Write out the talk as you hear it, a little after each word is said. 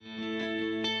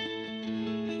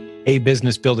Hey,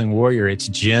 business building warrior, it's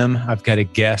Jim. I've got a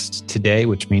guest today,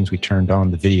 which means we turned on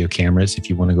the video cameras. If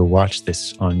you want to go watch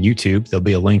this on YouTube, there'll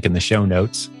be a link in the show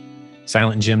notes.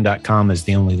 SilentJim.com is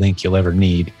the only link you'll ever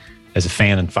need as a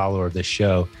fan and follower of this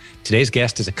show. Today's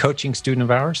guest is a coaching student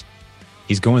of ours.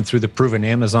 He's going through the Proven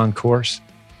Amazon course.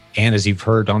 And as you've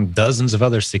heard on dozens of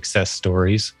other success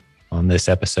stories on this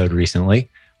episode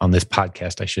recently, on this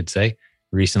podcast, I should say,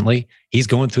 recently, he's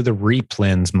going through the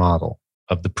Replens model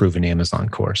of the Proven Amazon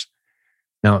course.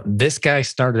 Now, this guy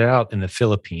started out in the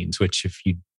Philippines, which if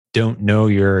you don't know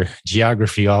your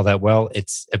geography all that well,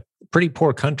 it's a pretty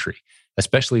poor country,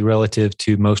 especially relative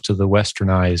to most of the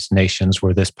westernized nations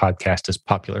where this podcast is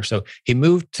popular. So he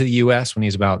moved to the US when he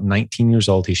was about 19 years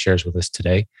old, he shares with us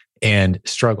today, and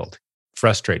struggled,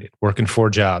 frustrated, working 4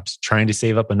 jobs, trying to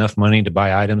save up enough money to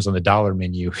buy items on the dollar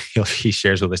menu. He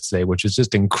shares with us today, which is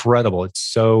just incredible. It's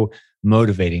so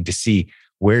motivating to see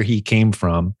where he came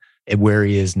from and where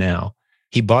he is now.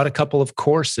 He bought a couple of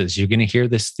courses. You're going to hear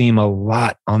this theme a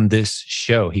lot on this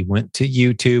show. He went to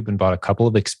YouTube and bought a couple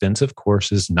of expensive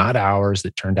courses, not ours,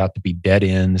 that turned out to be dead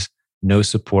ends, no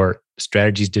support,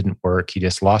 strategies didn't work. He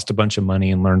just lost a bunch of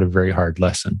money and learned a very hard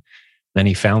lesson. Then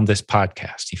he found this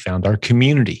podcast. He found our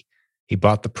community. He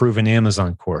bought the Proven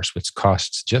Amazon course, which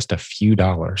costs just a few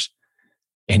dollars.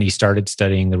 And he started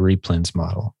studying the Replens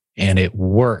model, and it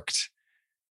worked.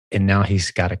 And now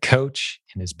he's got a coach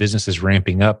and his business is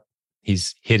ramping up.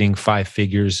 He's hitting 5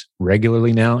 figures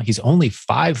regularly now. He's only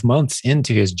 5 months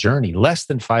into his journey, less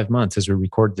than 5 months as we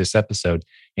record this episode.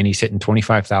 And he's hitting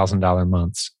 $25,000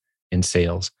 months in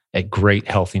sales at great,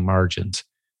 healthy margins.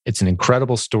 It's an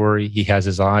incredible story. He has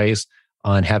his eyes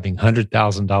on having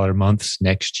 $100,000 months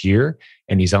next year.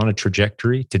 And he's on a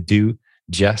trajectory to do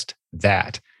just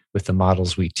that with the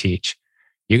models we teach.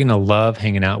 You're going to love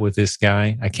hanging out with this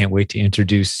guy. I can't wait to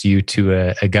introduce you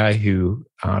to a guy who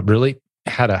really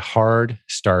had a hard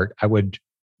start. I would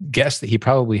guess that he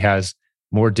probably has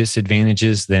more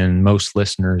disadvantages than most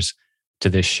listeners to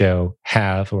this show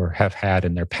have or have had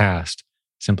in their past,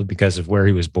 simply because of where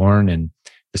he was born and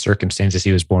the circumstances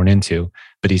he was born into.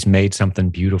 But he's made something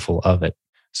beautiful of it.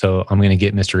 So I'm going to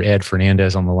get Mr. Ed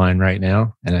Fernandez on the line right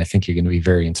now, and I think you're going to be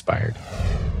very inspired.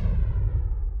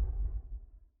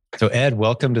 So Ed,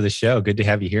 welcome to the show. Good to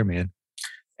have you here, man.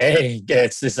 Hey,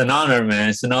 it's an honor, man.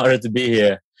 It's an honor to be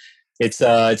here. It's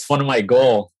one of my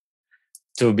goals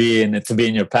to be in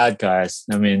your podcast.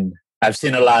 I mean, I've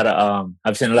seen a lot of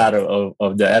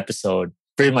the episode,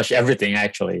 pretty much everything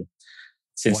actually,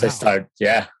 since I started.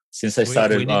 Yeah, since I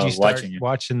started when did you start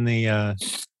watching the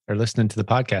or listening to the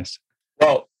podcast?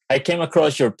 Well, I came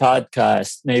across your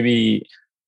podcast maybe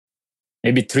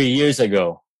 3 years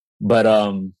ago, but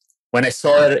when I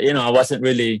saw it,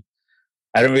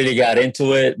 I didn't really get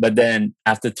into it. But then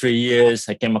after 3 years,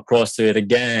 I came across to it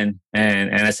again.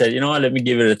 And I said, you know what, let me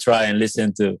give it a try and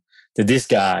listen to this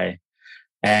guy.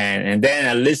 And then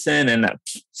I listened. And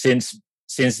since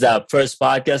that first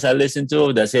podcast I listened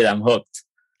to, that's it. I'm hooked.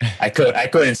 I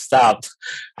couldn't stop.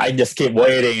 I just keep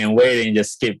waiting and waiting.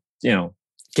 Just keep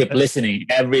listening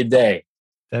every day.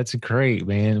 That's great,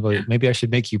 man. Well, maybe I should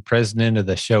make you president of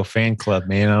the show fan club,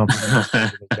 man. I don't think I've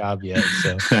done the job yet.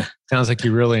 So sounds like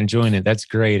you're really enjoying it. That's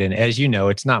great. And as you know,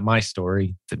 it's not my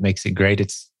story that makes it great.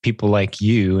 It's people like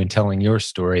you and telling your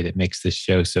story that makes this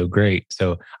show so great.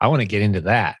 So I want to get into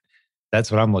that.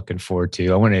 That's what I'm looking forward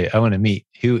to. I want to meet.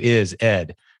 Who is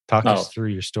Ed? Talk us through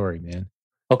your story, man.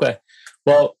 Okay.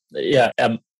 Well, yeah,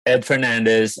 I'm Ed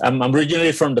Fernandez. I'm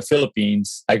originally from the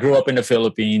Philippines. I grew up in the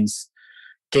Philippines.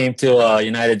 Came to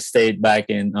United States back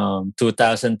in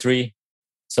 2003.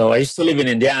 So I used to live in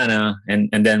Indiana and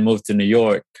then moved to New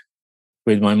York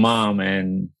with my mom.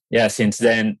 And yeah, since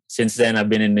then I've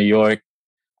been in New York.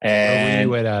 And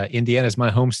where were you at? Indiana's my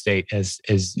home state, as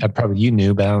probably you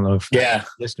knew, but I don't know if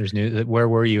listeners knew. Where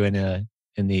were you in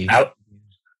the?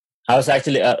 I was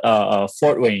actually at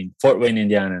Fort Wayne,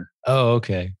 Indiana. Oh,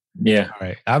 okay. Yeah. All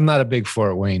right. I'm not a big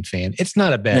Fort Wayne fan. It's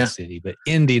not a bad city, but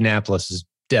Indianapolis is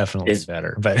definitely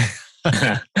better. But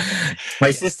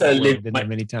my sister lived there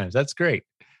many times. That's great.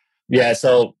 Yeah.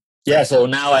 So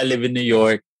now I live in New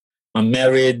York. I'm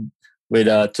married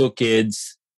with 2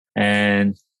 kids,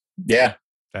 and yeah.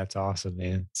 That's awesome,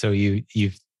 man. So you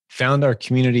found our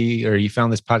community, or you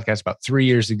found this podcast about 3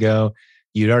 years ago.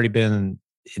 You'd already been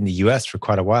in the US for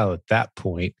quite a while at that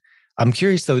point. I'm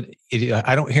curious though,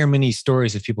 I don't hear many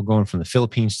stories of people going from the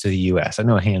Philippines to the US. I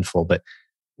know a handful, but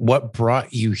what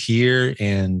brought you here?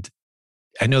 And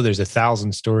I know there's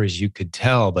 1,000 stories you could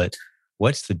tell, but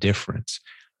what's the difference?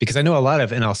 Because I know a lot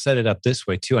of, and I'll set it up this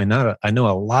way too. I know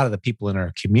a lot of the people in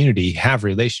our community have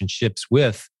relationships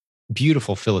with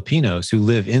beautiful Filipinos who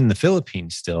live in the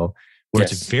Philippines still, where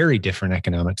it's a very different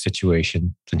economic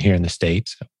situation than here in the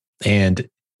States. And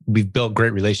we've built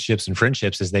great relationships and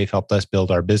friendships as they've helped us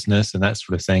build our business and that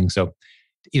sort of thing. So,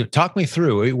 talk me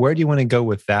through, where do you want to go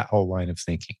with that whole line of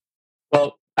thinking?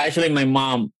 Well, actually, my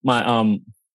mom,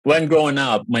 when growing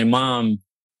up, my mom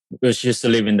used to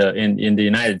live in the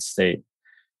United States.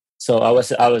 So I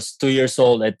was 2 years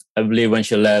old, I believe, when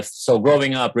she left. So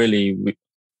growing up, really,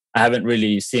 I haven't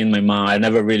really seen my mom. I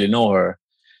never really know her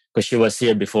because she was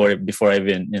here before I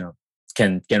even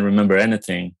can remember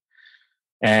anything.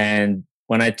 And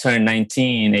when I turned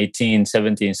 19, 18,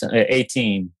 17,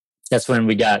 18, that's when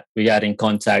we got in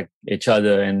contact each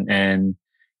other, and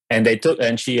they took,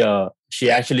 and she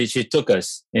took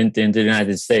us into the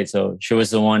United States. So she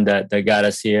was the one that got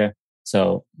us here.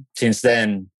 So since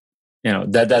then,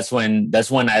 that's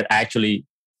when I actually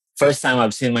first time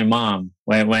I've seen my mom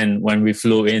when we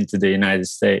flew into the United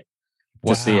States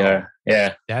to see her.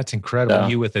 Yeah, that's incredible.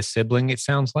 You with a sibling, it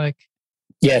sounds like.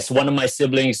 Yes, one of my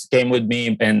siblings came with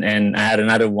me, and I had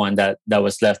another one that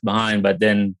was left behind. But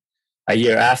then a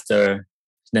year after,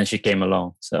 then she came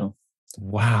along. So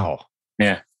wow,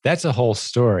 yeah, that's a whole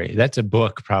story. That's a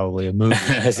book, probably a movie.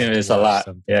 It's a lot.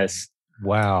 Something. Yes.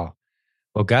 Wow.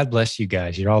 Well, God bless you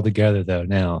guys. You're all together though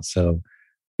now. So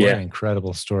what an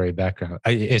incredible story background.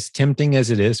 As tempting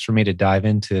as it is for me to dive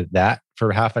into that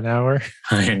for half an hour,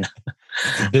 it's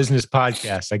a business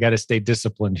podcast. I got to stay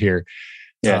disciplined here.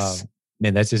 Yes.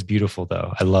 Man, that's just beautiful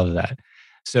though. I love that.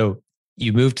 So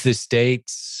you moved to the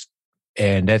States,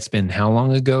 and that's been how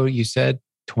long ago? You said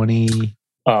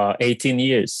 18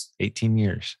 years. 18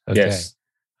 years. Okay. Yes.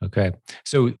 Okay.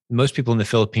 So most people in the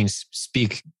Philippines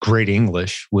speak great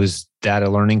English. Was that a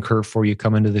learning curve for you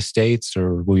coming to the States,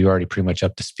 or were you already pretty much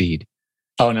up to speed?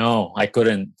 Oh no, I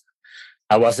couldn't.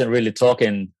 I wasn't really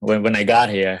talking when I got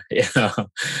here.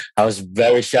 I was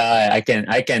very shy. I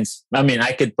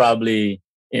could probably,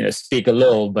 speak a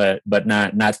little, but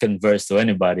not converse to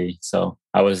anybody. So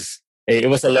it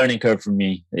was a learning curve for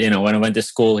me. When I went to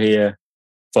school here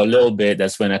for a little bit,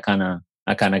 that's when I kind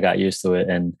of got used to it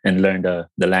and learned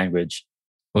the language.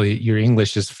 Well, your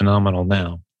English is phenomenal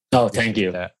now. Oh, thank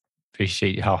you.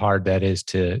 Appreciate how hard that is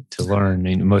to learn. I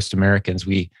mean, most Americans,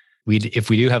 we if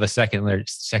we do have a second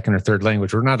or third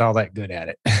language, we're not all that good at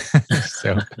it.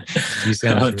 So you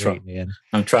sound great, man.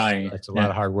 I'm trying. It's a lot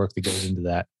of hard work that goes into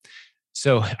that.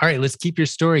 So, all right, let's keep your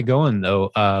story going,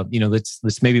 though.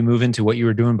 Let's maybe move into what you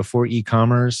were doing before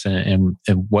e-commerce and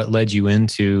what led you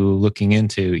into looking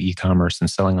into e-commerce and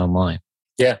selling online.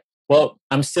 Yeah, well,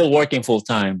 I'm still working full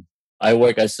time. I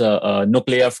work as a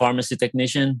nuclear pharmacy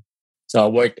technician. So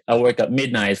I work at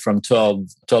midnight from 12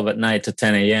 at night to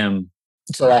 10 a.m.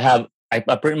 So I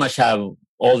pretty much have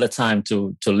all the time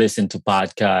to listen to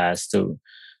podcasts, to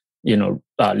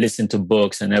listen to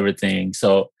books and everything.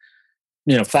 So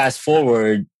fast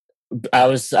forward,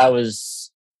 I'm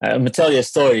gonna tell you a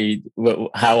story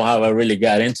how I really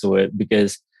got into it,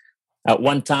 because at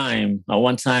one time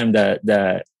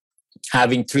that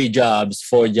having 3 jobs,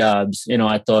 4 jobs,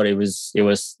 I thought it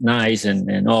was nice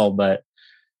and all, but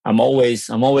I'm always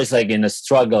like in a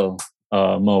struggle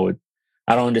mode.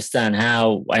 I don't understand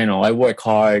how. I work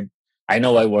hard. I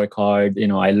know I work hard.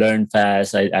 I learn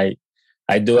fast. I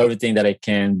do everything that I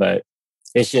can, but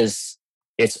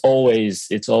it's always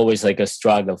like a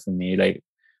struggle for me. Like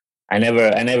I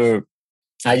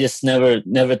just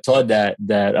never thought that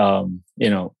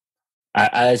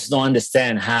I just don't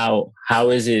understand how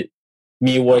is it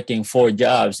me working 4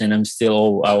 jobs and I'm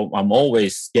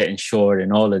always getting short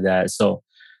and all of that. So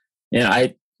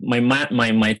my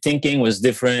thinking was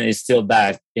different. It's still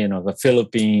back the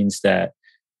Philippines, that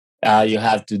you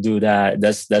have to do that.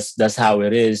 That's how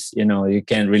it is. You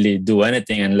can't really do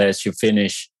anything unless you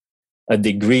finish a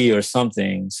degree or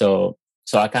something. So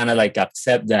I kind of like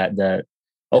accept that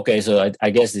okay, so I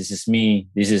guess this is me.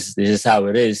 This is how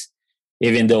it is.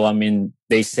 Even though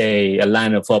they say a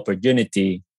land of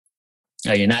opportunity,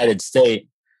 a United States.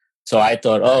 So I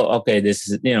thought, oh, okay, this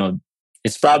is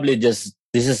it's probably just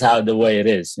this is how the way it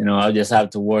is. I'll just have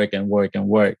to work and work and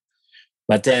work.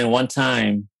 But then one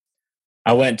time,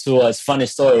 I went to a funny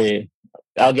story.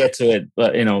 I'll get to it,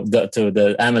 but to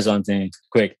the Amazon thing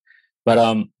quick. But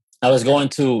I was going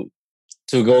to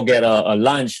go get a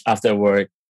lunch after work.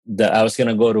 I was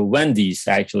gonna go to Wendy's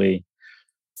actually,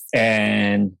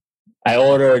 and I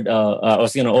ordered. I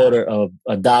was gonna order a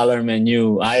 $1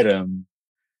 menu item,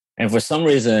 and for some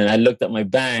reason, I looked at my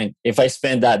bank. If I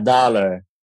spend that $1,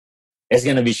 it's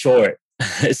gonna be short.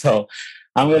 So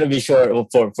I'm gonna be short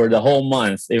for the whole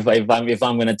month if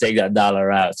I'm gonna take that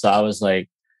 $1 out. So I was like,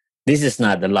 this is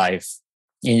not the life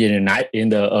in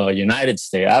the United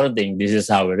States. I don't think this is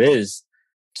how it is.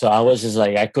 So I was just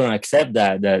like, I couldn't accept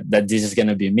that this is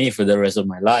gonna be me for the rest of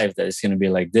my life. That it's gonna be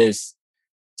like this.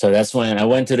 So that's when I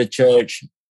went to the church.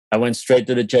 I went straight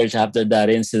to the church after that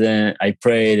incident. I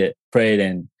prayed,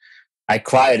 and I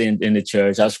cried in the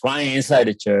church. I was crying inside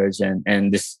the church,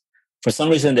 and this, for some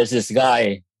reason, there's this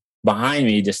guy behind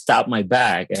me just stopped my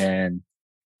back, and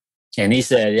he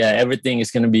said, "Yeah, everything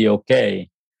is gonna be okay."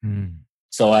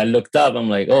 So I looked up. I'm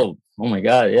like, "Oh my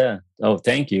God, yeah. Oh,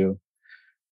 thank you."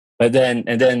 But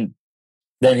then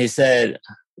he said,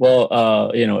 "Well,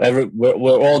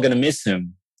 we're all gonna miss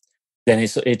him." Then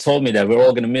he told me that we're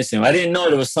all gonna miss him. I didn't know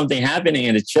there was something happening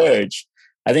in the church.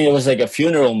 I think it was like a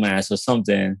funeral mass or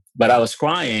something. But I was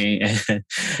crying, and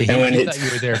when he thought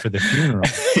you were there for the funeral.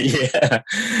 yeah,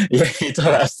 he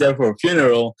thought I was there for a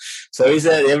funeral. So he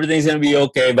said everything's gonna be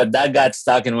okay. But that got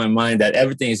stuck in my mind that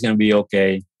everything is gonna be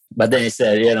okay. But then he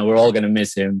said, we're all gonna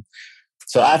miss him.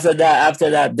 So after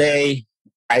that day,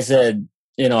 I said,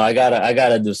 I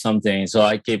gotta do something. So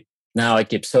I keep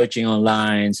searching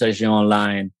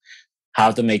online, how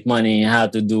to make money, how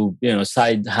to do,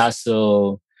 side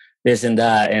hustle, this and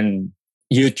that. And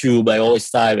YouTube, I always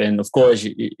type. And of course,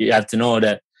 you have to know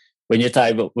that when you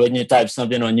type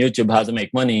something on YouTube, how to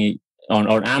make money on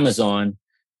Amazon,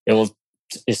 it will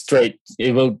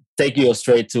take you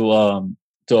straight to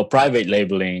a private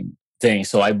labeling thing.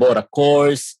 So I bought a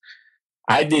course.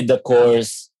 I did the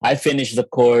course. I finished the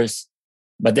course.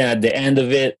 But then at the end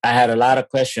of it, I had a lot of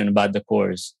questions about the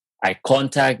course. I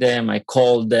contacted them, I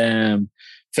called them,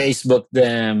 Facebook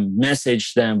them,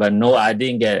 messaged them, but no, I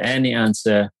didn't get any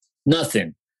answer.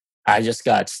 Nothing. I just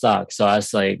got stuck. So I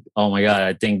was like, oh my God,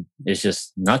 I think it's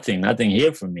just nothing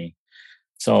here for me.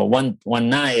 So one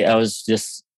night I was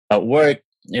just at work,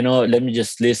 let me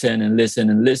just listen. And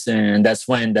that's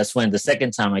when the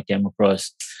second time I came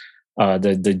across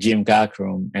the Jim Cock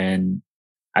Room. And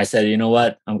I said, you know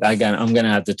what? I'm gonna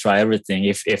have to try everything.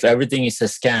 If everything is a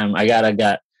scam,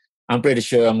 I'm pretty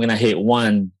sure I'm gonna hit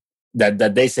one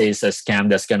that they say is a scam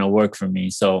that's gonna work for me.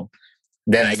 So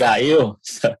then I got you.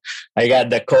 So I got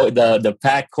the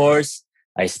pack course.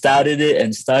 I started it,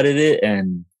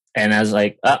 and I was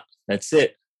like, that's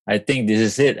it. I think this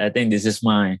is it. I think this is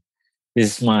my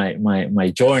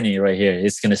journey right here.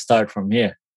 It's gonna start from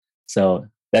here. So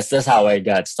that's how I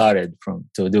got started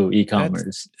to do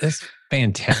e-commerce. That's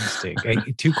fantastic.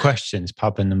 Two questions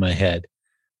pop into my head.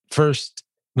 First,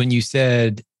 when you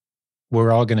said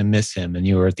we're all going to miss him, and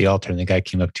you were at the altar, and the guy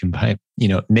came up to him,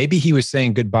 maybe he was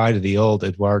saying goodbye to the old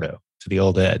Eduardo, to the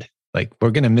old Ed. Like,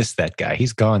 we're going to miss that guy.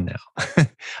 He's gone now.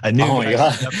 A new guy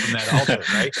up from that altar,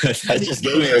 right? That just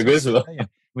gave me a goosebump. I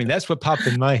mean, that's what popped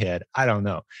in my head. I don't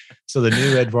know. So the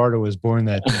new Eduardo was born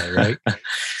that day, right?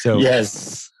 So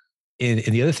yes. And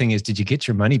the other thing is, did you get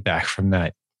your money back from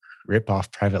that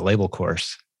rip-off private label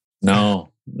course?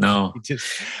 No.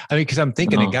 Because I'm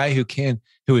thinking a guy who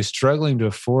is struggling to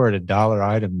afford $1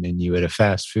 item menu at a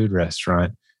fast food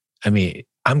restaurant. I mean,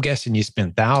 I'm guessing you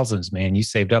spent thousands, man. You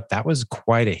saved up. That was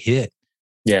quite a hit.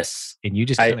 Yes. And you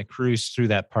just kind of cruised through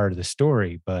that part of the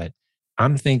story. But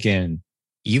I'm thinking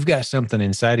you've got something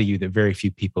inside of you that very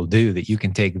few people do, that you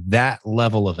can take that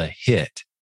level of a hit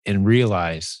and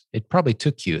realize it probably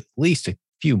took you at least a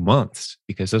few months,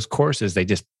 because those courses, they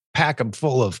just pack them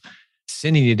full of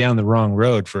sending you down the wrong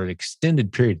road for an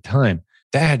extended period of time.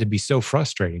 That had to be so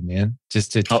frustrating, man,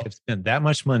 just to have spent that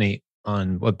much money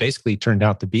on what basically turned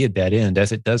out to be a dead end,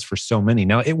 as it does for so many.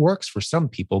 Now, it works for some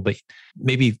people, but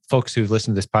maybe folks who've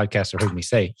listened to this podcast have heard me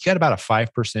say, you got about a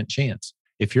 5% chance.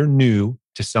 If you're new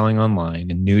to selling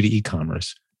online and new to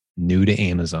e-commerce, new to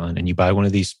Amazon, and you buy one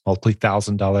of these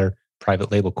multi-$1,000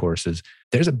 private label courses,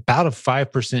 there's about a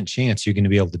 5% chance you're going to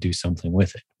be able to do something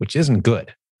with it, which isn't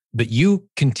good. But you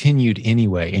continued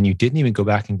anyway, and you didn't even go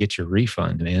back and get your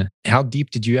refund, man. How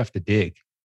deep did you have to dig?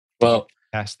 Well,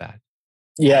 past that.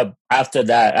 Yeah. After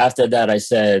that, I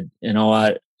said, you know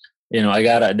what?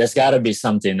 There's gotta be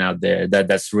something out there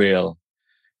that's real.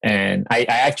 And I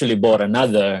actually bought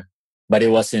another, but it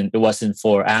wasn't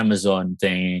for Amazon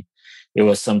thing. It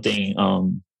was something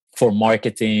for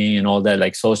marketing and all that,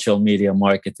 like social media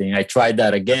marketing. I tried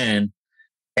that again.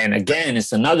 And again,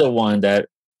 it's another one that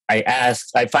I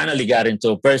asked. I finally got into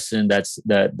a person that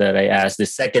I asked, the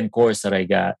second course that I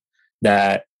got,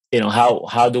 that,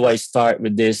 how do I start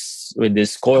with this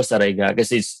course that I got?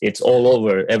 Because it's all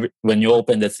over. When you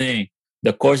open the thing,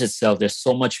 the course itself, there's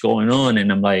so much going on. And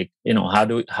I'm like, how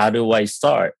do I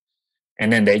start?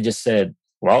 And then they just said,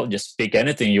 well, just pick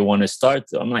anything you want to start.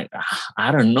 I'm like,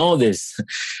 I don't know this.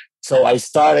 So I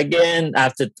start again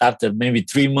after maybe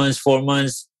 3 months, 4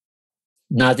 months.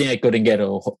 Nothing. I couldn't get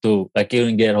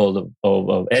hold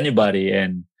of anybody.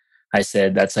 And I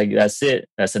said, that's it.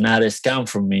 That's another scam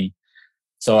from me.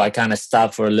 So I kind of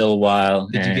stopped for a little while.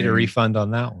 Did you get a refund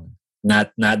on that one?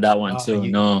 Not that one too.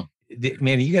 No.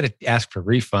 Man, you got to ask for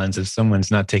refunds if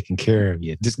someone's not taking care of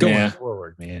you. Just going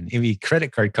forward, man. Maybe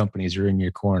credit card companies are in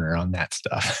your corner on that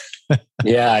stuff.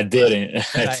 Yeah, I didn't.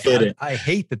 I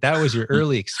hate that was your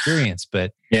early experience,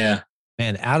 but yeah,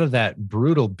 man, out of that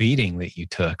brutal beating that you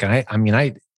took, and I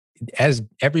mean, as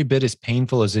every bit as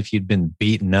painful as if you'd been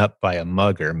beaten up by a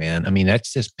mugger, man. I mean,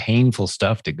 that's just painful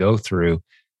stuff to go through.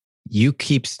 You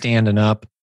keep standing up,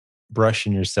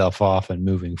 brushing yourself off, and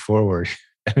moving forward.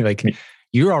 I mean, like,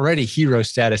 you're already hero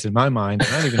status in my mind.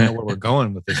 I don't even know where we're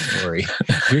going with this story.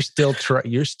 You're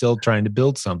still trying to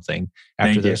build something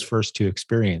after those first two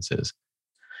experiences.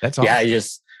 That's awesome. Yeah,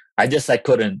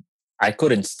 I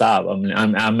couldn't stop. I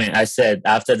mean, I said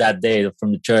after that day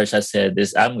from the church, I said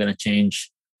this. I'm gonna change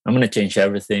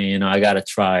everything. You know, I gotta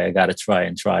try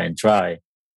and try.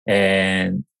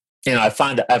 And you know, I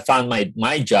found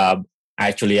my job.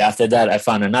 Actually, after that, I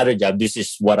found another job. This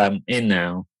is what I'm in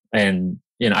now, and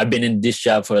you know, I've been in this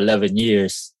job for 11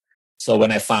 years. So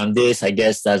when I found this, I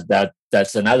guess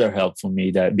that's another help for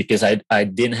me, that because I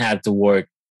didn't have to work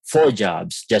 4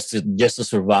 jobs just to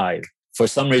survive. For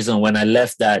some reason, when I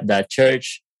left that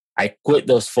church, I quit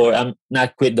those 4. I'm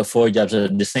not quit the 4 jobs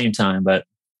at the same time, but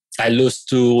I lose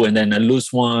 2 and then I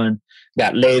lose 1,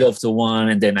 got laid off to 1,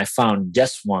 and then I found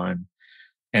just 1.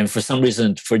 And for some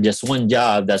reason, for just 1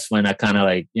 job, that's when I kind of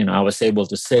like, you know, I was able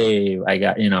to save. I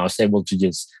was able to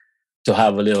just to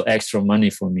have a little extra money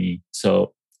for me.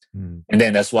 So, and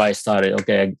then that's why I started,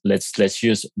 okay, let's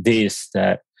use this,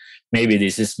 that maybe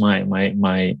this is my,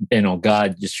 you know,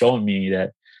 God just showing me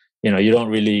that, you know, you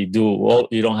don't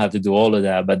have to do all of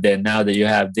that. But then now that you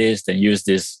have this, then use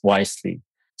this wisely.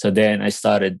 So then I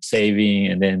started saving,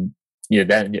 and then,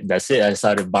 that's it. I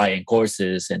started buying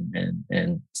courses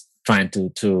and trying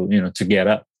to get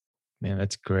up. Man,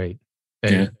 that's great.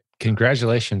 Yeah.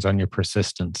 Congratulations on your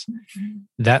persistence.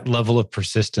 That level of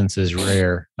persistence is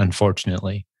rare,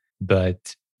 unfortunately.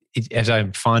 But as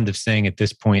I'm fond of saying at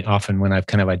this point, often when I've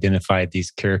kind of identified these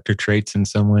character traits in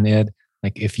someone, Ed,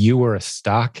 like, if you were a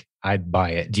stock, I'd buy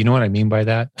it. Do you know what I mean by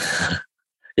that?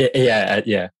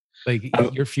 Yeah. Like,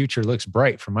 your future looks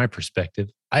bright from my perspective.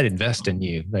 I'd invest in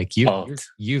you. Like,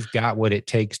 you've got what it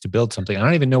takes to build something. I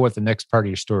don't even know what the next part of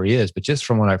your story is, but just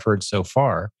from what I've heard so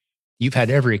far, you've had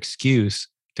every excuse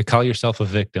to call yourself a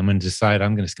victim and decide,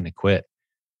 I'm just going to quit,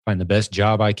 find the best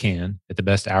job I can at the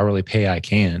best hourly pay I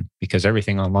can, because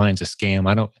everything online is a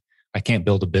scam. I can't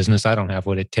build a business. I don't have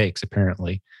what it takes,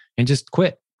 apparently, and just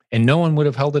quit. And no one would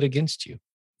have held it against you,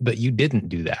 but you didn't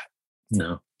do that.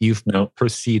 No. You've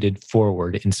proceeded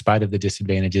forward in spite of the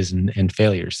disadvantages and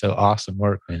failures. So awesome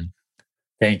work, man.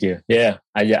 Thank you. Yeah.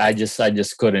 I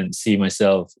just couldn't see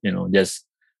myself, you know, just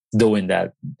doing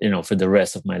that, you know, for the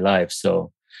rest of my life.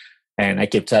 So, and I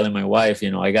kept telling my wife,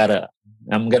 you know,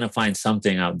 I'm going to find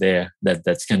something out there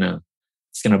it's going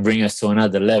to bring us to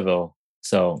another level.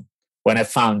 So when I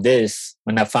found the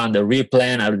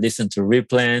Replan, I listened to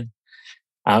Replan.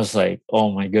 I was like,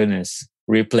 oh my goodness,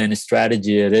 Replan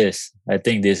strategy it is. I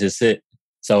think this is it.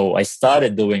 So I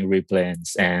started doing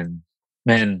Replans, and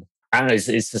man, I don't know,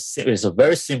 it's a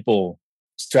very simple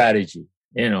strategy.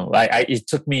 You know, it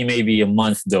took me maybe a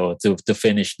month though to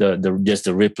finish the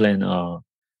Replan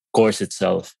course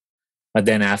itself. But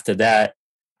then after that,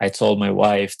 I told my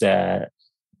wife that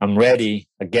I'm ready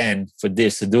again for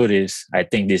this, to do this. I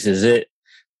think this is it.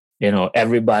 You know,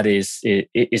 this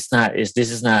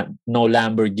is not no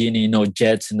Lamborghini, no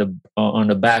jets on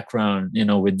the background, you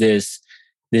know, with this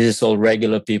is all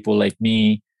regular people like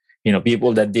me, you know,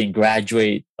 people that didn't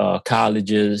graduate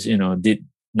colleges, you know, did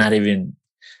not even,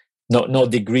 no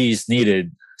degrees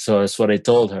needed. So that's what I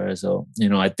told her. So, you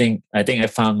know, I think I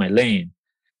found my lane.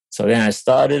 So then I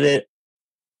started it,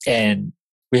 and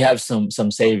we have some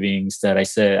savings that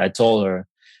I told her,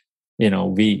 you know,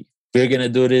 we're going to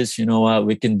do this. You know what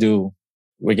we're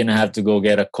going to have to go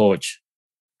get a coach,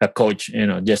 you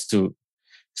know, just to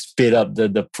speed up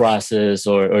the process,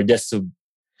 or just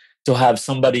to have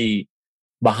somebody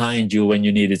behind you when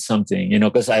you needed something, you know,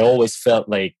 because I always felt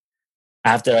like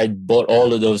after I bought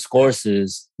all of those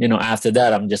courses, you know, after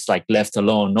that, I'm just like left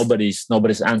alone. Nobody's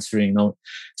answering. No.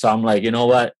 So I'm like, you know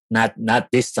what? Not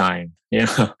this time. You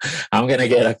know, I'm going to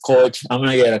get a coach. I'm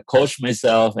going to get a coach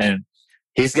myself, and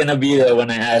he's going to be there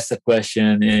when I ask the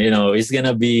question. You know, he's going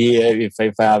to be here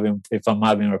if I'm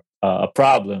having a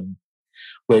problem,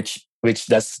 which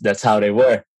that's how they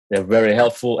were. They're very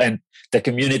helpful. And the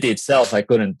community itself,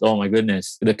 oh my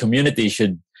goodness, the community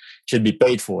should be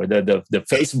paid for. The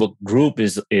Facebook group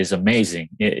is amazing.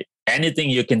 Anything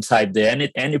you can type there,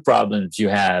 any problems you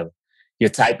have, You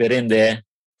type it in there,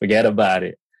 forget about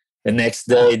it. The next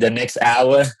day, the next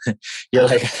hour, you're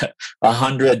like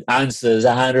 100 answers,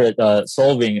 100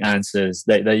 solving answers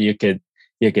that you could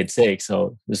take.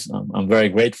 So I'm very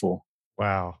grateful.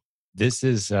 Wow. This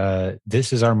is our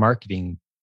marketing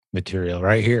material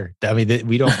right here. I mean,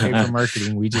 we don't pay for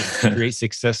marketing. We just create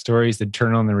success stories that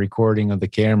turn on the recording of the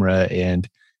camera, and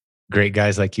great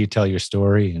guys like you tell your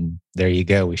story, and there you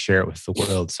go. We share it with the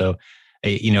world. So,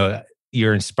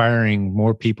 you're inspiring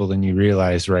more people than you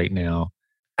realize right now,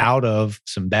 out of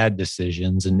some bad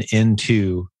decisions and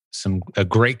into a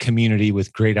great community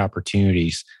with great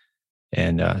opportunities.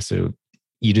 And so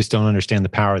you just don't understand the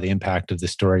power, the impact of the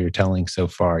story you're telling so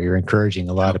far. You're encouraging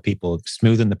a lot of people,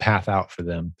 smoothing the path out for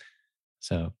them.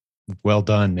 So well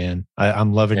done, man.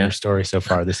 I'm loving your story so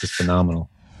far. This is phenomenal.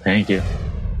 Thank you.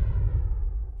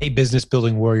 Hey, business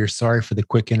building warrior, sorry for the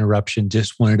quick interruption.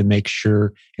 Just wanted to make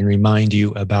sure and remind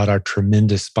you about our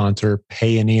tremendous sponsor,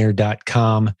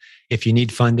 Payoneer.com. If you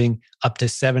need funding, up to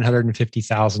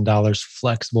 $750,000,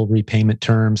 flexible repayment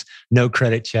terms, no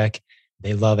credit check.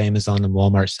 They love Amazon and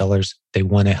Walmart sellers. They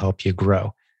want to help you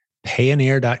grow.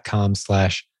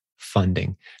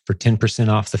 Payoneer.com/funding for 10%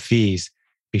 off the fees.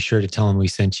 Be sure to tell them we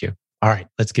sent you. All right,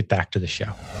 let's get back to the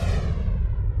show.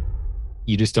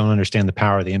 You just don't understand the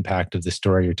power, the impact of the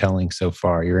story you're telling so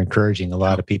far. You're encouraging a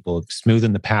lot of people,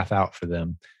 smoothing the path out for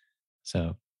them.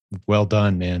 So well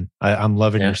done, man. I'm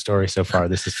loving your story so far.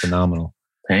 This is phenomenal.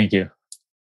 Thank you.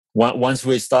 Once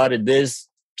we started this,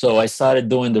 so I started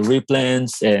doing the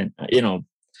replans and,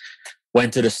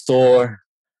 went to the store.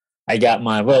 I got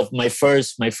my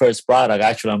first product.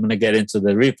 Actually, I'm going to get into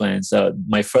the replans. So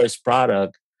my first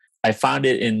product, I found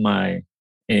it in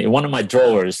one of my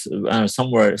drawers,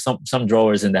 somewhere, some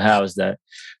drawers in the house that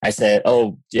I said,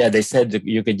 oh yeah, they said that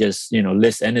you could just,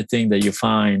 list anything that you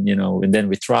find, and then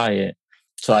we try it.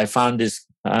 So I found this,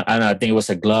 I think it was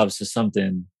a gloves or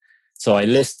something. So I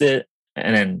listed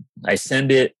and then I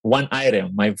send it one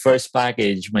item. My first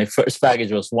package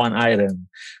was one item,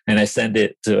 and I sent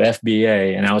it to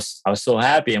FBA, and I was so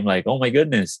happy. I'm like, oh my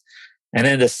goodness. And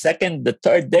then the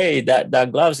third day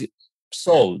that gloves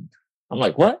sold. I'm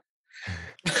like, what?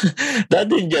 That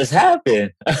didn't just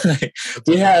happen. I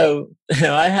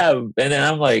have, and then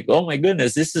I'm like, oh my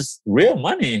goodness, this is real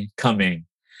money coming.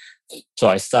 So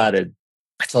I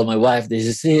told my wife, this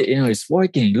is it, it's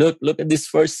working. Look at this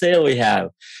first sale we have.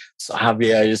 So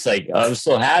happy. I'm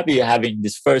so happy having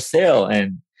this first sale,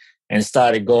 and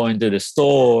started going to the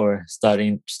store,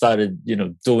 started,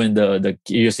 doing the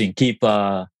using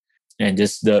Keepa and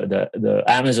just the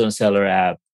Amazon seller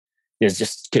app.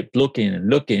 Just kept looking and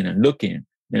looking and looking,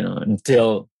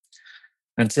 until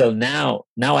now.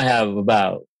 Now I have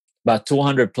about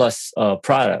 200 plus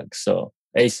products. So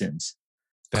ASINs.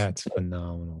 That's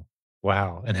phenomenal.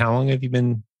 Wow. And how long have you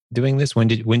been doing this? When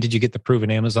did you get the Proven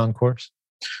Amazon course?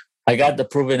 I got the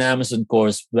Proven Amazon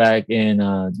course back in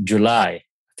July. I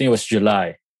think it was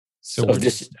July. So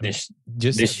this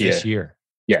year.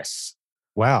 Yes.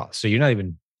 Wow. So you're not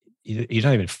even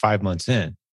 5 months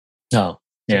in. No.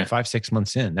 Yeah. 5-6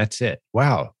 months in. That's it.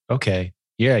 Wow. Okay.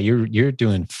 Yeah. You're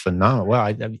doing phenomenal.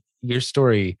 Wow. Your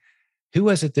story. Who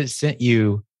was it that sent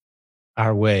you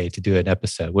our way to do an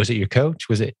episode? Was it your coach?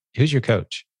 Who's your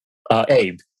coach?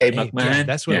 Abe McMahon. Yeah,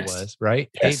 that's what it was, right?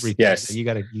 Yes. Abe, yes. You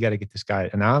got to get this guy.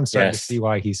 And now I'm starting to see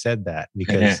why he said that,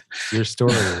 because your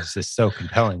story is just so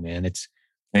compelling, man. It's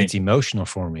emotional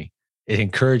for me. It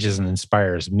encourages and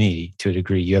inspires me to a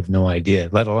degree you have no idea,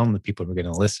 let alone the people who are going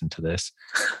to listen to this.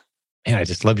 Man, I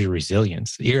just love your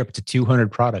resilience. You're up to 200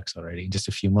 products already in just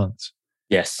a few months.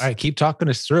 Yes. All right, keep talking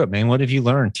us through it, man. What have you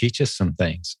learned? Teach us some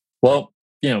things. Well,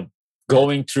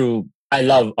 going through, I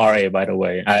love RA, by the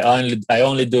way. I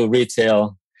only do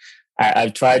retail.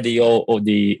 I've tried the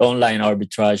online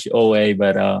arbitrage OA,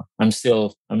 but I'm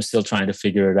still trying to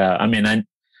figure it out. I mean,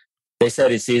 they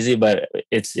said it's easy, but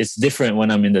it's different when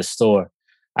I'm in the store.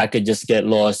 I could just get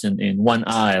lost in one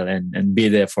aisle and be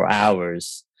there for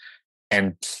hours.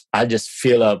 And I just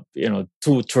fill up, 2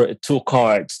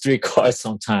 carts, 3 carts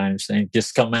sometimes, and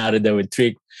just come out of there with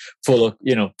 3 full of,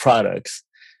 products.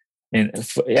 And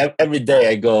every day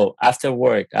I go after I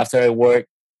work,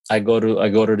 I go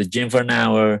to the gym for an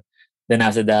hour. Then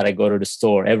after that, I go to the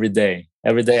store every day.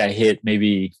 Every day I hit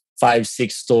maybe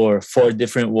 5-6 stores, 4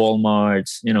 different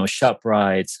Walmarts,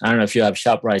 ShopRites. I don't know if you have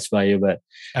ShopRites by you, but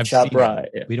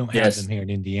ShopRite. We don't have them here in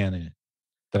Indiana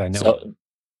that I know.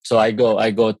 So I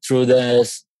go through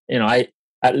this, I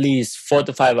at least 4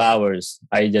 to 5 hours.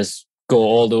 I just go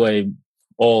all the way,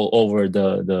 all over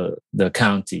the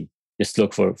county. Just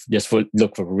look for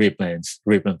replant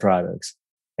products.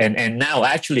 And now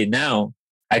I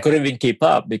couldn't even keep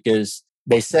up, because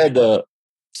they said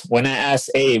when I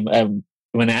asked Abe,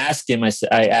 when I asked him,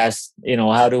 I asked,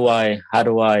 how do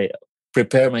I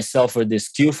prepare myself for this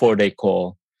Q4 day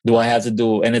call? Do I have to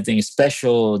do anything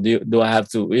special? Do I have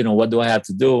to, what do I have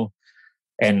to do?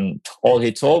 And all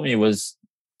he told me was,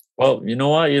 well, you know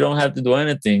what? You don't have to do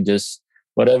anything. Just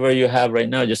whatever you have right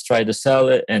now, just try to sell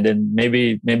it, and then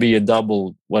maybe you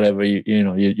double whatever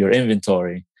your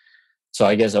inventory. So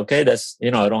I guess, okay, that's, I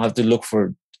don't have to look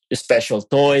for special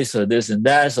toys or this and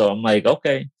that. So I'm like,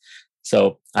 okay.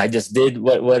 So I just did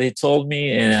what he told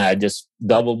me, and I just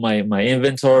doubled my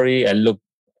inventory. I look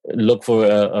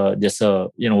for just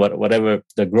whatever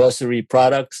the grocery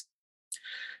products.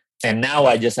 And now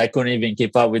I couldn't even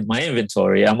keep up with my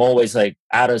inventory. I'm always like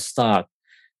out of stock.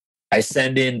 I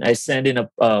send in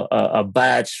a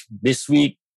batch this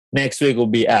week. Next week will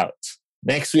be out.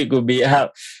 Next week will be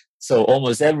out. So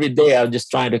almost every day I'm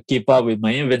just trying to keep up with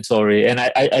my inventory, and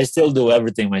I still do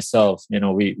everything myself.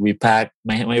 We pack,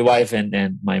 my wife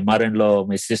and my mother-in-law,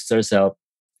 my sisters help,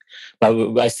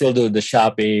 but I still do the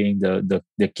shopping, the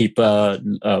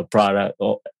Keepa product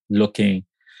looking,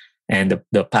 and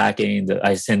the packing.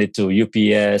 I send it to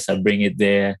UPS. I bring it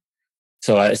there,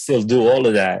 so I still do all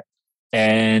of that.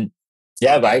 And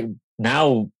yeah, but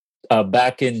now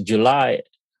back in July,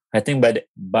 I think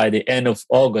by the end of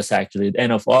August, actually, the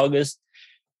end of August,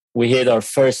 we hit our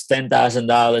first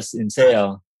 $10,000 in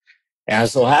sale. And I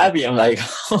was so happy. I'm like,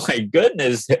 oh my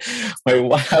goodness. My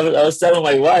wife, I was telling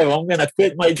my wife, I'm going to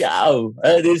quit my job.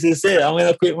 This is it. I'm going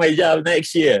to quit my job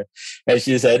next year. And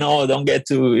she said, no, don't get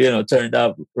too, turned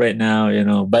up right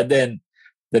now. But then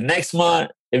the next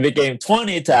month, it became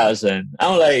 20,000.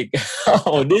 I'm like,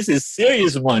 oh, this is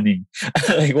serious money.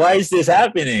 Like, why is this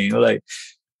happening? Like,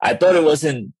 I thought it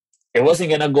wasn't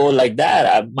gonna go like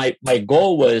that. My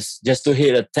goal was just to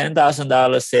hit a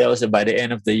 $10,000 sales, and by the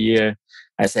end of the year,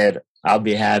 I said I'll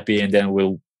be happy, and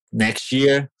then next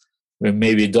year we'll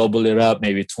maybe double it up,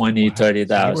 maybe 20,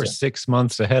 30,000. You were 6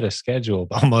 months ahead of schedule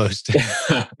almost.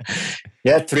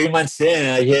 Yeah, 3 months in,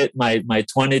 I hit my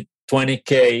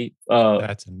 20K.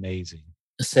 That's amazing.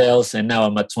 Sales, and now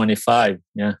I'm at 25.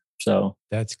 Yeah, so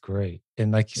that's great.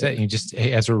 And like you said,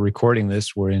 as we're recording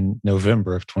this, we're in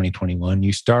November of 2021.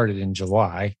 You started in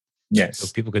July. Yes. So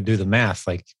people could do the math.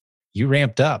 Like, you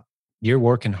ramped up. You're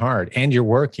working hard, and you're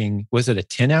working. Was it a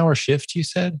 10-hour shift you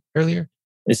said earlier?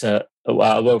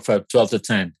 I work from 12 to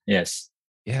 10. Yes.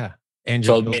 Yeah. And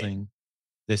you're building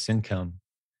this income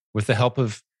with the help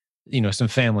of, some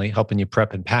family helping you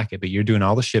prep and pack it, but you're doing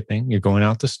all the shipping. You're going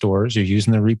out to stores. You're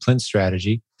using the replenish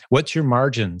strategy. What's your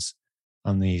margins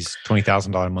on these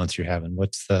 $20,000 months you're having?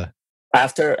 What's the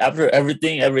after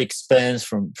everything, every expense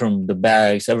from the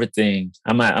bags, everything?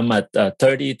 I'm at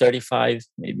 30, 35,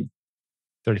 maybe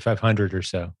 3,500 or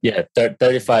so. Yeah,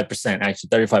 35%. Actually,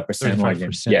 35%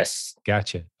 margin. Yes.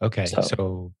 Gotcha. Okay,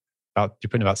 so you're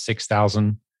putting about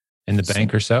 6,000 in the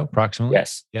bank or so, approximately.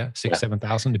 Yes. Yeah,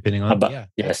 7,000, depending on.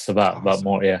 Yes, about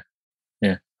more. Yeah.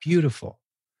 Yeah. Beautiful.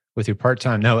 With your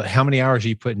part-time. Now, how many hours are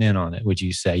you putting in on it, would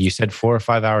you say? You said 4 or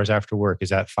 5 hours after work. Is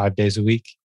that 5 days a week?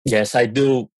 Yes, I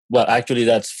do. Well, actually,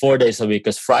 that's 4 days a week,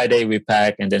 because Friday we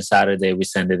pack and then Saturday we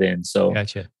send it in. So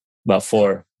gotcha. About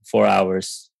 4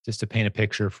 hours. Just to paint a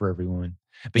picture for everyone.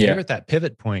 But you're at that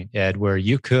pivot point, Ed, where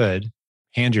you could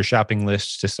hand your shopping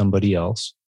lists to somebody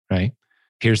else, right?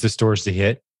 Here's the stores to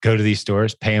hit. Go to these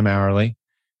stores, pay them hourly,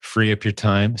 free up your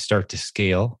time, start to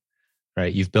scale.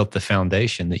 Right, you've built the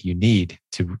foundation that you need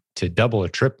to double or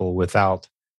triple without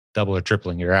double or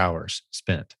tripling your hours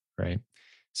spent. Right,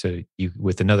 so you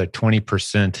with another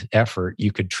 20% effort,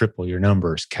 you could triple your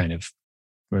numbers. Kind of,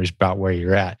 about where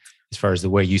you're at as far as the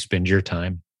way you spend your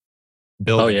time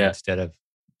building instead of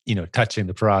touching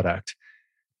the product.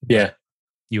 Yeah,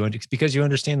 because you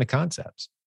understand the concepts.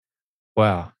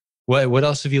 Wow, what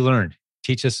else have you learned?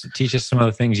 Teach us some of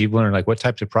the things you've learned. Like, what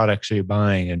types of products are you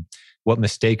buying, and what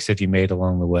mistakes have you made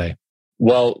along the way?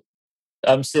 Well,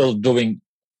 I'm still doing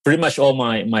pretty much all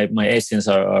my ASINs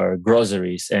are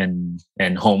groceries and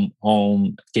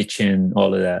home kitchen,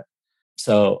 all of that.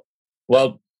 So,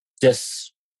 well,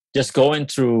 just going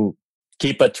through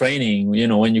Keepa training,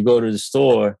 when you go to the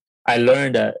store, I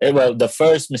learned that, the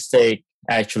first mistake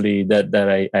actually that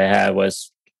I had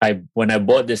was when I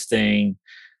bought this thing,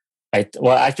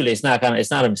 actually it's not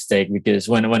a mistake, because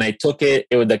when I took it,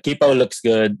 the Keepa looks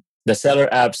good. The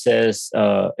seller app says,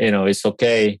 it's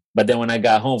okay. But then when I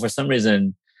got home, for some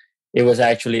reason, it was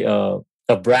actually a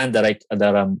brand that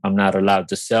I'm not allowed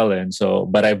to sell in. So,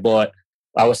 but I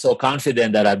was so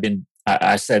confident that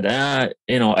I said,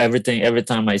 everything, every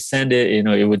time I send it,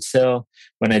 it would sell.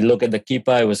 When I look at the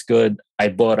Keepa, it was good. I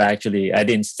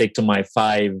didn't stick to my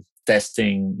 5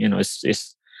 testing,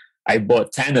 I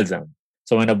bought 10 of them.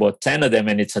 So when I bought 10 of them,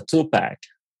 and it's a 2-pack.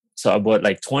 So I bought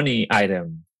like 20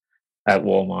 items at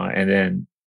Walmart, and then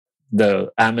the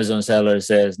Amazon seller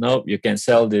says, "Nope, you can't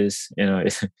sell this. You know,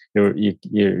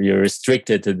 you're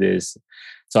restricted to this."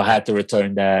 So I had to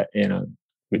return that,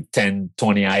 with 10,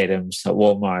 20 items at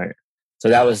Walmart. So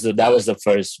that was the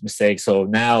first mistake. So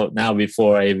now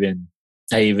before I even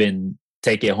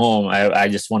take it home, I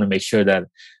just want to make sure that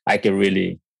I can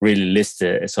really list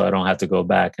it, so I don't have to go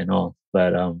back and all.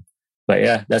 But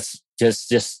yeah, that's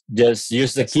just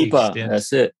use the keeper.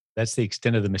 That's it. That's the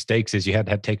extent of the mistakes, is you had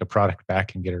to take a product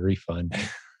back and get a refund.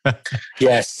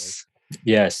 Yes.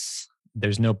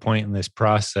 There's no point in this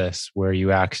process where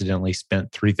you accidentally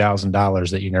spent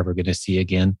 $3,000 that you're never going to see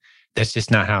again. That's just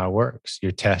not how it works.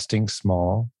 You're testing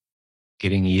small,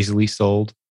 getting easily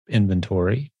sold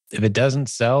inventory. If it doesn't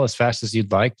sell as fast as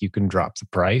you'd like, you can drop the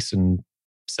price and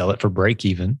sell it for break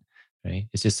even. Right?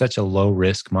 It's just such a low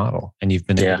risk model. And you've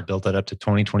been able to build that up to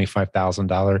 $20,000,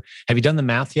 $25,000. Have you done the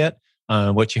math yet?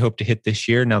 What you hope to hit this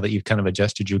year, now that you've kind of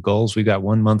adjusted your goals? We've got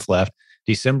 1 month left.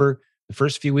 December, the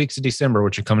first few weeks of December,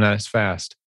 which are coming at us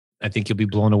fast, I think you'll be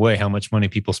blown away how much money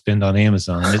people spend on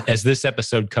Amazon. As this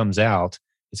episode comes out,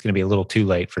 it's going to be a little too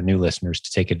late for new listeners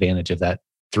to take advantage of that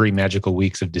 3 magical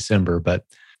weeks of December. But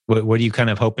what are you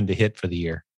kind of hoping to hit for the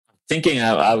year?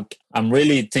 I'm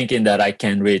really thinking that I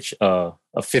can reach a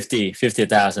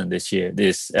 50,000 this year,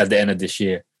 at the end of this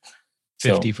year.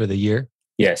 50 for the year?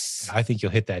 Yes. I think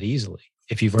you'll hit that easily.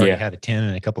 If you've already had a 10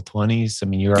 and a couple 20s, I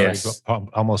mean, you're already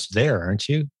almost there, aren't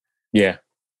you? Yeah.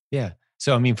 Yeah.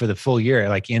 So, I mean, for the full year,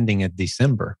 like ending at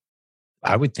December,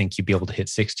 I would think you'd be able to hit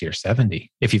 60 or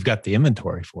 70 if you've got the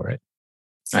inventory for it.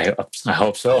 I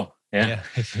hope so. Yeah.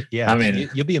 Yeah. I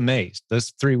mean, you'll be amazed.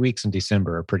 Those 3 weeks in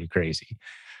December are pretty crazy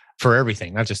for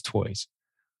everything, not just toys.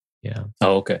 Yeah.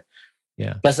 Oh, okay.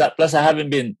 Yeah. Plus I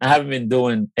haven't been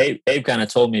doing, Abe kind of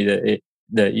told me that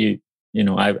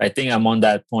I think I'm on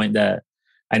that point that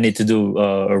I need to do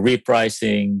a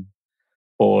repricing,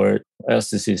 or what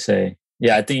else does he say?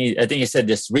 Yeah, I think he said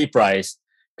just reprice,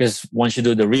 because once you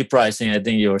do the repricing, I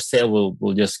think your sale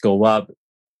will just go up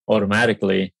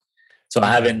automatically. So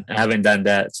I haven't done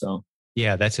that. So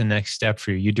yeah, that's the next step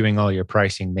for you. You're doing all your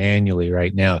pricing manually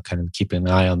right now, kind of keeping an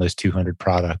eye on those 200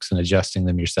 products and adjusting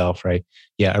them yourself, right?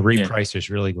 Yeah, a repricer is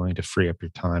really going to free up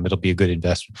your time. It'll be a good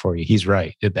investment for you. He's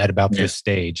right. At about this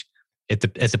stage, at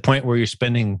the point where you're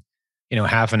spending,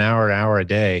 half an hour a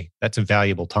day, that's a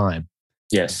valuable time.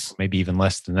 Yes. Maybe even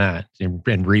less than that. And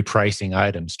repricing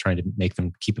items, trying to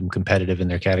keep them competitive in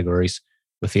their categories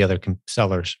with the other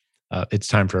sellers. It's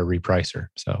time for a repricer.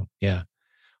 So yeah,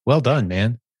 well done,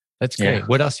 man. That's great. Yeah.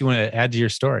 What else you want to add to your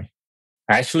story?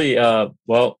 Actually, the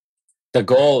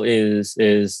goal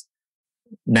is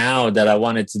now that I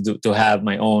wanted to have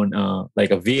my own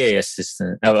like a VA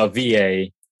assistant, a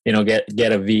VA,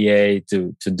 get a VA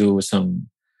to do some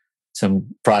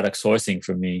product sourcing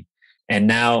for me. And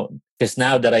now, because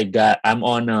now that I'm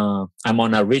on a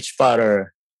Rich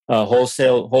Potter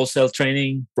wholesale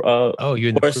training. You're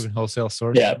in the Proven Wholesale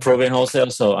course? Yeah, Proven Wholesale.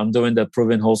 So I'm doing the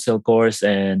Proven Wholesale course,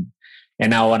 and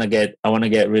I want to get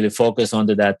really focused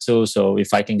onto that too. So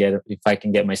if I can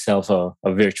get myself a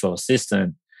virtual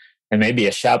assistant and maybe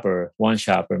one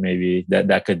shopper maybe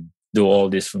that could do all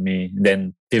this for me,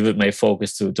 then pivot my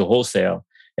focus to wholesale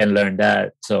and learn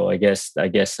that. So I guess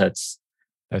that's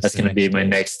going to be my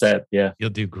next step. Yeah, you'll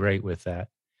do great with that.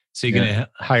 So you're going to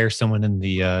hire someone in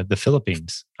the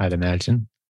Philippines, I'd imagine.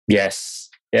 Yes.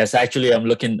 Actually, I'm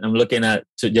looking at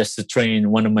to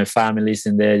train one of my families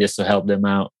in there, just to help them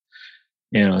out.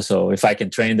 So if I can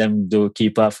train them, do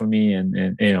keep up for me,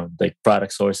 and like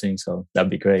product sourcing, so that'd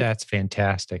be great. That's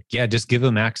fantastic. Yeah, just give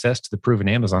them access to the Proven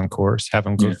Amazon course. Have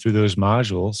them go through those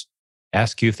modules.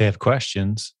 Ask you if they have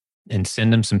questions, and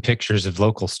send them some pictures of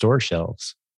local store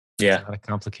shelves. Yeah, it's not a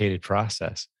complicated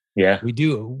process. Yeah, we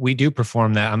do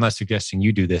perform that. I'm not suggesting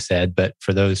you do this, Ed, but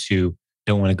for those who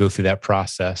don't want to go through that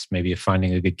process, maybe of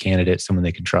finding a good candidate, someone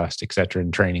they can trust, et cetera,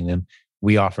 and training them,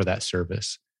 we offer that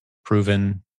service.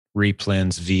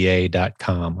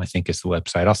 ProvenReplensVA.com, I think is the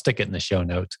website. I'll stick it in the show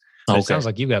notes. Okay. It sounds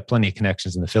like you've got plenty of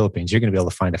connections in the Philippines. You're going to be able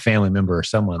to find a family member or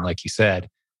someone, like you said.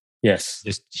 Yes.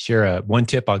 Just share one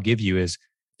tip I'll give you is,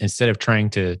 instead of trying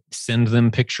to send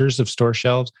them pictures of store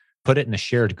shelves, put it in a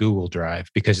shared Google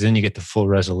Drive, because then you get the full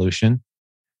resolution.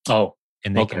 Oh,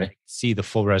 and they can see the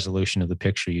full resolution of the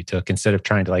picture you took. Instead of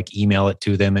trying to email it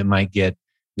to them, it might get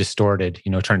distorted.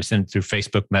 Trying to send it through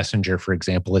Facebook Messenger, for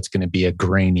example, it's going to be a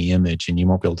grainy image and you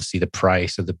won't be able to see the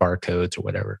price of the barcodes or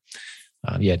whatever.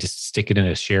 Just stick it in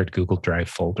a shared Google Drive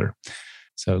folder.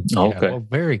 So, well,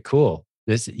 very cool.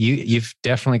 You've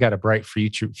definitely got a bright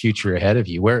future ahead of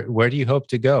you. Where do you hope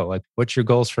to go? Like, what's your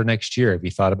goals for next year? Have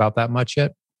you thought about that much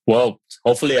yet? Well,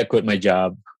 hopefully I quit my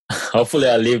job. Hopefully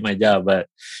I leave my job. But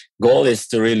goal is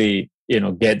to really,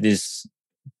 get this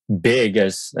big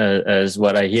as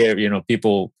what I hear.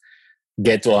 People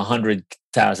get to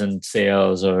 100,000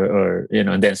 sales, or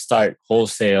and then start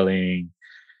wholesaling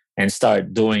and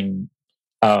start doing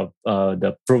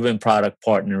the proven product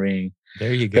partnering.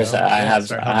 There you go. Because I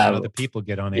have other people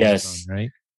get on Amazon, yes,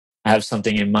 right? I have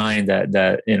something in mind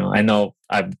that I know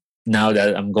now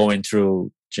that I'm going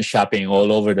through just shopping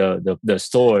all over the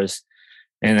stores,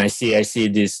 and I see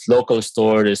this local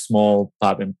store, this small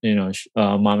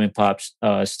mom and pop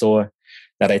store,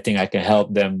 that I think I can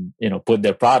help them, put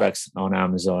their products on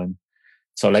Amazon.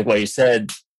 So like what you said,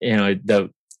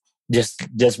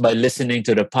 just by listening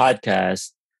to the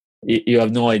podcast, you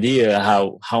have no idea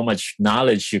how much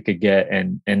knowledge you could get.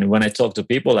 And when I talk to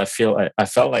people, I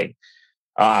felt like,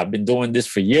 I've been doing this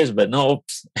for years, but no,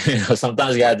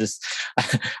 sometimes I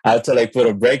have to like put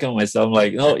a break on myself. I'm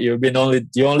like, no, you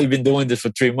only been doing this for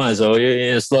 3 months, so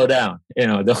you slow down.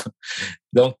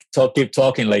 Don't keep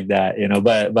talking like that.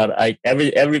 But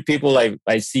every people, like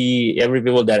I see every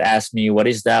people that ask me, what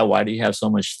is that? Why do you have so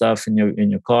much stuff in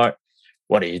your cart?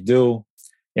 What do you do?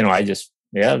 I just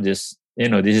this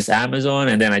is Amazon,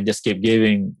 and then I just keep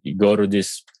giving. You go to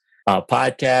this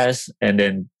podcast, and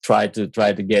then try to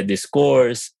get these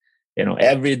scores.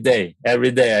 Every day.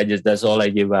 That's all I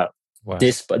give out. Wow.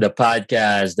 The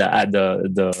podcast,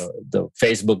 the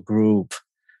Facebook group,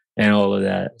 and all of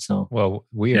that. So, well,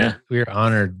 we're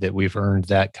honored that we've earned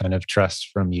that kind of trust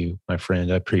from you, my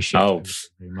friend. I appreciate it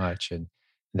very much, and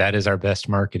that is our best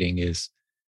marketing. Is,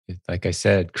 like I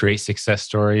said, create success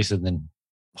stories and then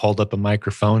hold up a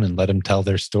microphone and let them tell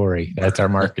their story. That's our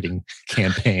marketing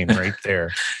campaign right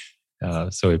there.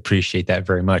 So we appreciate that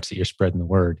very much, that you're spreading the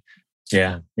word.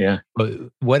 Yeah. But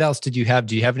what else did you have?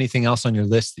 Do you have anything else on your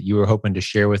list that you were hoping to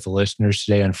share with the listeners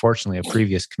today? Unfortunately, a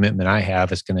previous commitment I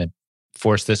have is going to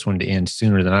force this one to end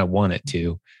sooner than I want it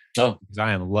to. Oh, because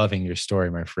I am loving your story,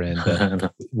 my friend.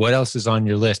 But what else is on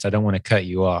your list? I don't want to cut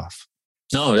you off.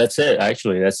 No, that's it.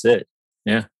 Actually, that's it.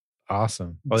 Yeah.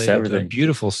 Awesome. Well, it's a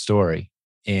beautiful story.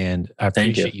 And I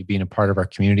appreciate you being a part of our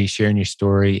community, sharing your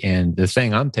story. And the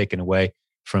thing I'm taking away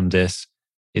from this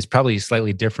is probably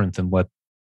slightly different than what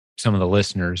some of the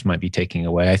listeners might be taking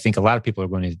away. I think a lot of people are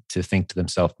going to think to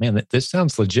themselves, man, this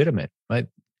sounds legitimate. Right?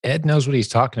 Ed knows what he's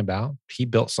talking about. He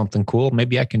built something cool.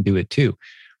 Maybe I can do it too.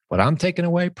 What I'm taking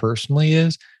away personally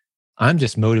is I'm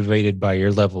just motivated by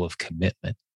your level of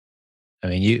commitment. I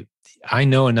mean, I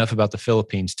know enough about the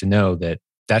Philippines to know that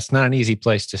that's not an easy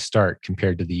place to start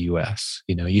compared to the US.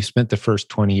 You spent the first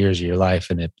 20 years of your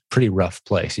life in a pretty rough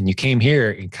place, and you came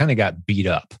here and kind of got beat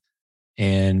up.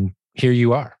 And here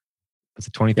you are with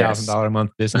a $20,000 a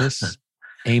month business,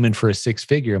 aiming for a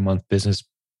 6-figure a month business,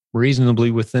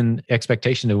 reasonably within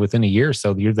expectation of within a year or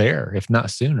so, you're there, if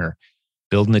not sooner.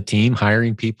 Building a team,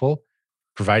 hiring people,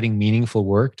 providing meaningful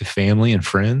work to family and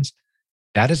friends.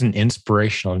 That is an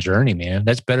inspirational journey, man.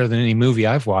 That's better than any movie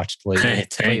I've watched lately.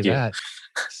 Thank you. That.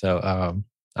 So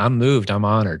I'm moved. I'm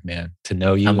honored, man, to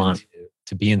know you and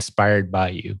to be inspired by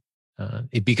you.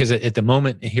 Because at the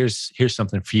moment, here's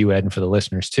something for you, Ed, and for the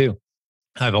listeners too.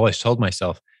 I've always told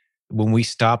myself, when we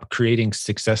stop creating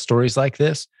success stories like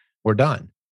this, we're done.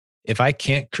 If I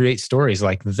can't create stories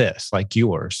like this, like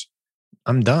yours,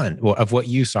 I'm done. Well, of what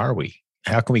use are we?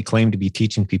 How can we claim to be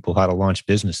teaching people how to launch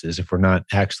businesses if we're not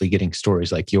actually getting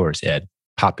stories like yours, Ed,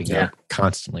 popping up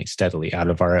constantly, steadily out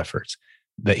of our efforts?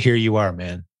 But here you are,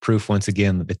 man. Proof once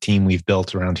again that the team we've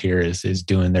built around here is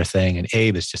doing their thing. And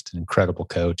Abe is just an incredible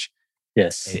coach.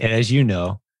 Yes. And as you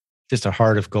know, just a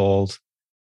heart of gold,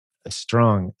 a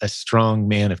strong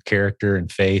man of character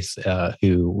and faith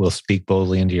who will speak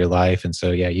boldly into your life. And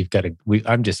so, you've got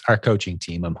our coaching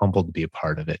team. I'm humbled to be a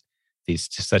part of it. These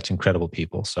just such incredible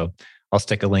people. So I'll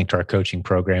stick a link to our coaching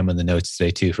program in the notes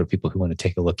today too, for people who want to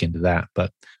take a look into that.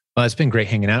 But it's been great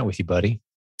hanging out with you, buddy.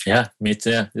 Yeah, me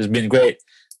too. It's been great.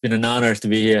 It's been an honor to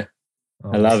be here.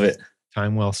 I love it.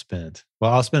 Time well spent.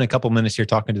 Well, I'll spend a couple minutes here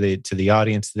talking to the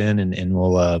audience then, and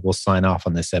we'll sign off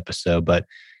on this episode. But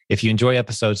if you enjoy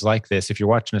episodes like this, if you're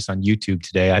watching us on YouTube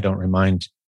today, I don't remind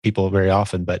people very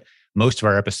often, but most of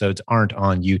our episodes aren't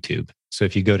on YouTube. So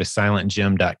if you go to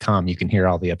silentjim.com, you can hear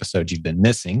all the episodes you've been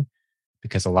missing,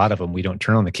 because a lot of them we don't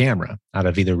turn on the camera out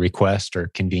of either request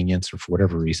or convenience or for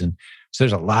whatever reason. So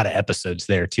there's a lot of episodes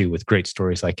there too with great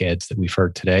stories like Ed's that we've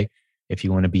heard today. If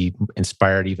you want to be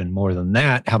inspired even more than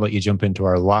that, how about you jump into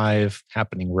our live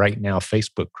happening right now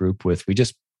Facebook group we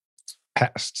just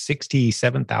passed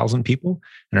 67,000 people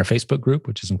in our Facebook group,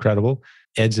 which is incredible.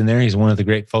 Ed's in there. He's one of the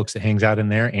great folks that hangs out in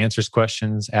there, answers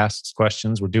questions, asks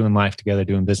questions. We're doing life together,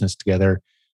 doing business together.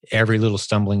 Every little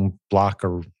stumbling block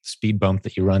or speed bump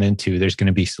that you run into, there's going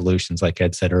to be solutions. Like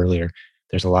Ed said earlier,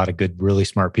 there's a lot of good, really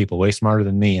smart people, way smarter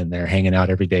than me, and they're hanging out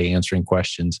every day answering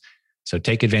questions. So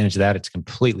take advantage of that. It's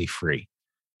completely free.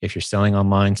 If you're selling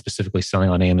online, specifically selling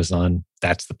on Amazon,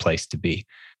 that's the place to be.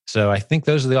 So I think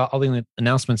those are all the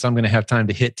announcements I'm going to have time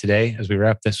to hit today as we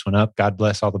wrap this one up. God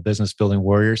bless all the business building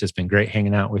warriors. It's been great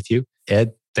hanging out with you.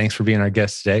 Ed, thanks for being our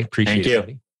guest today. Appreciate it,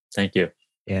 buddy. Thank you.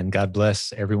 And God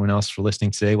bless everyone else for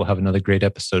listening today. We'll have another great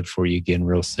episode for you again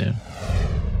real soon.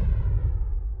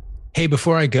 Hey,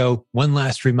 before I go, one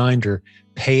last reminder,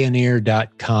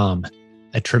 Payoneer.com,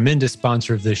 a tremendous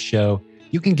sponsor of this show.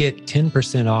 You can get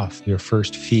 10% off your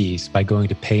first fees by going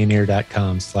to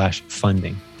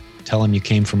Payoneer.com/funding. Tell them you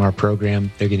came from our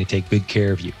program. They're going to take good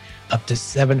care of you. Up to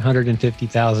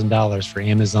 $750,000 for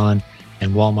Amazon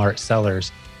and Walmart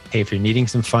sellers. Hey, if you're needing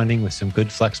some funding with some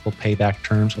good flexible payback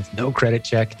terms with no credit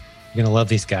check, you're going to love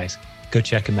these guys. Go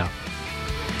check them out.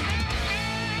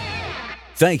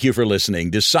 Thank you for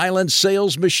listening to Silent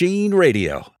Sales Machine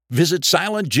Radio. Visit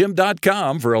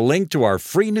SilentJim.com for a link to our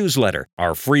free newsletter,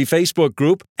 our free Facebook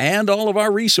group, and all of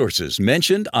our resources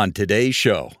mentioned on today's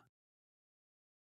show.